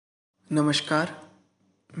नमस्कार।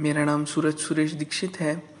 मेरा नाम सुरेश दीक्षित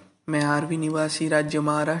है। मैं आरवी निवासी राज्य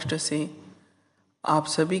महाराष्ट्र से आप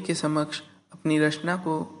सभी के समक्ष अपनी रचना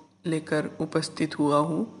को लेकर उपस्थित हुआ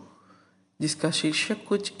हूँ, जिसका शीर्षक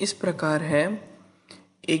कुछ इस प्रकार है।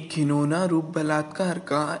 एक घिनौना रूप बलात्कार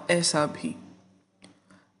का ऐसा भी।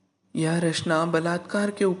 यह रचना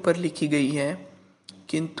बलात्कार के ऊपर लिखी गई है,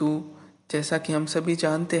 किंतु जैसा कि हम सभी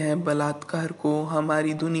जानते हैं, बलात्कार को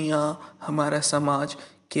हमारी दुनिया, हमारा समाज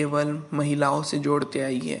केवल महिलाओं से जोड़ते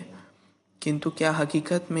आई है। किंतु क्या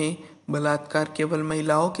हकीकत में बलात्कार केवल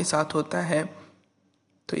महिलाओं के साथ होता है?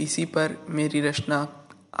 तो इसी पर मेरी रचना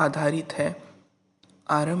आधारित है।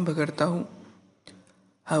 आरंभ करता हूँ।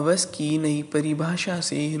 हवस की नई परिभाषा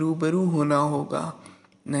से रूबरू होना होगा।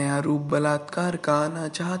 नया रूप बलात्कार का ना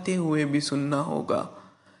चाहते हुए भी सुनना होगा।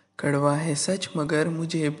 कड़वा है सच मगर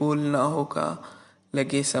मुझे बोलना होगा।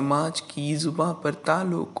 लगे समाज की जुबां पर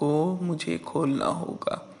तालों को मुझे खोलना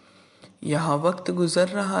होगा। यहाँ वक्त गुजर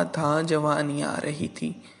रहा था, जवानी आ रही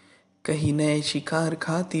थी। कहीं नए शिकार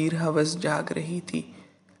खातिर हवस जाग रही थी।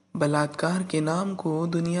 बलात्कार के नाम को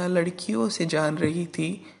दुनिया लड़कियों से जान रही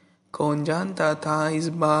थी। कौन जानता था इस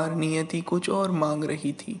बार नियति कुछ और मांग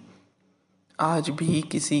रही थी। आज भी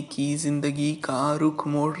किसी की जिंदगी का रुख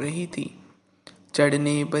मोड़ रही थी।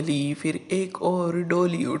 चढ़ने बली फिर एक और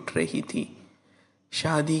डोली उठ रही थी।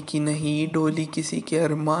 शादी की नहीं, डोली किसी के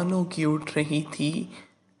अरमानों की उठ रही थी।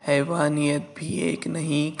 हैवानियत भी एक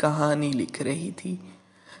नहीं, कहानी लिख रही थी।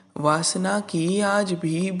 वासना की आज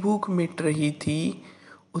भी भूख मिट रही थी।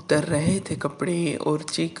 उतर रहे थे कपड़े और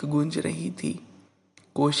चीख गूंज रही थी।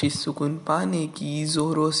 कोशिश सुकून पाने की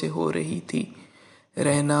जोरों से हो रही थी।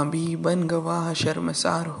 रहना भी बन गवाह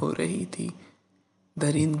शर्मसार हो रही थी।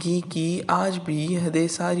 दरिंदगी की आज भी हदें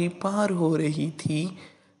सारी पार हो रही थी।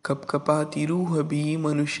 कपकपाती रूह भी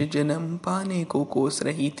मनुष्य जन्म पाने को कोस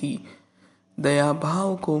रही थी। दया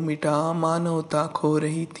भाव को मिटा मानवता खो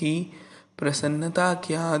रही थी। प्रसन्नता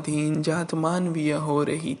के अधीन जात मानवीय हो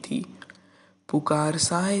रही थी। पुकार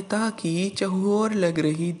सहायता की चहुओर लग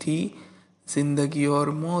रही थी। जिंदगी और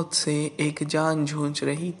मौत से एक जान जूझ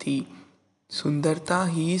रही थी। सुंदरता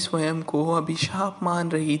ही स्वयं को अभिशाप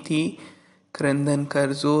मान रही थी। क्रंदन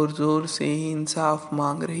कर जोर जोर से इंसाफ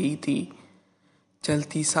मांग रही थी।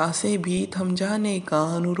 चलती सांसें भी थम जाने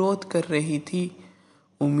का अनुरोध कर रही थी।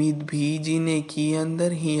 उम्मीद भी जीने की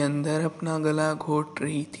अंदर ही अंदर अपना गला घोट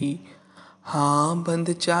रही थी। हाँ,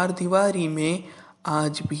 बंद चार दीवारी में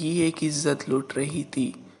आज भी एक इज्जत लुट रही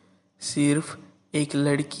थी। सिर्फ एक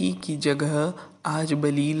लड़की की जगह आज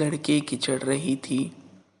बली लड़के की चढ़ रही थी।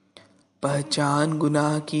 पहचान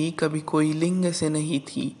गुनाह की कभी कोई लिंग से नहीं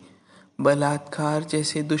थी। बलात्कार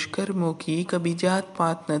जैसे दुष्कर्मों की कभी जात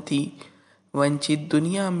पात न थी। वंचित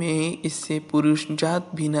दुनिया में इससे पुरुष जात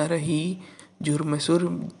भी न रही। जुर्म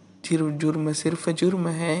सिर्फ जुर्म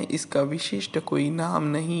है, इसका विशिष्ट कोई नाम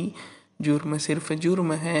नहीं। जुर्म सिर्फ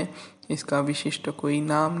जुर्म है, इसका विशिष्ट कोई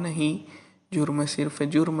नाम नहीं। जुर्म सिर्फ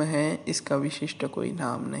जुर्म है, इसका विशिष्ट कोई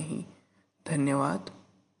नाम नहीं। धन्यवाद।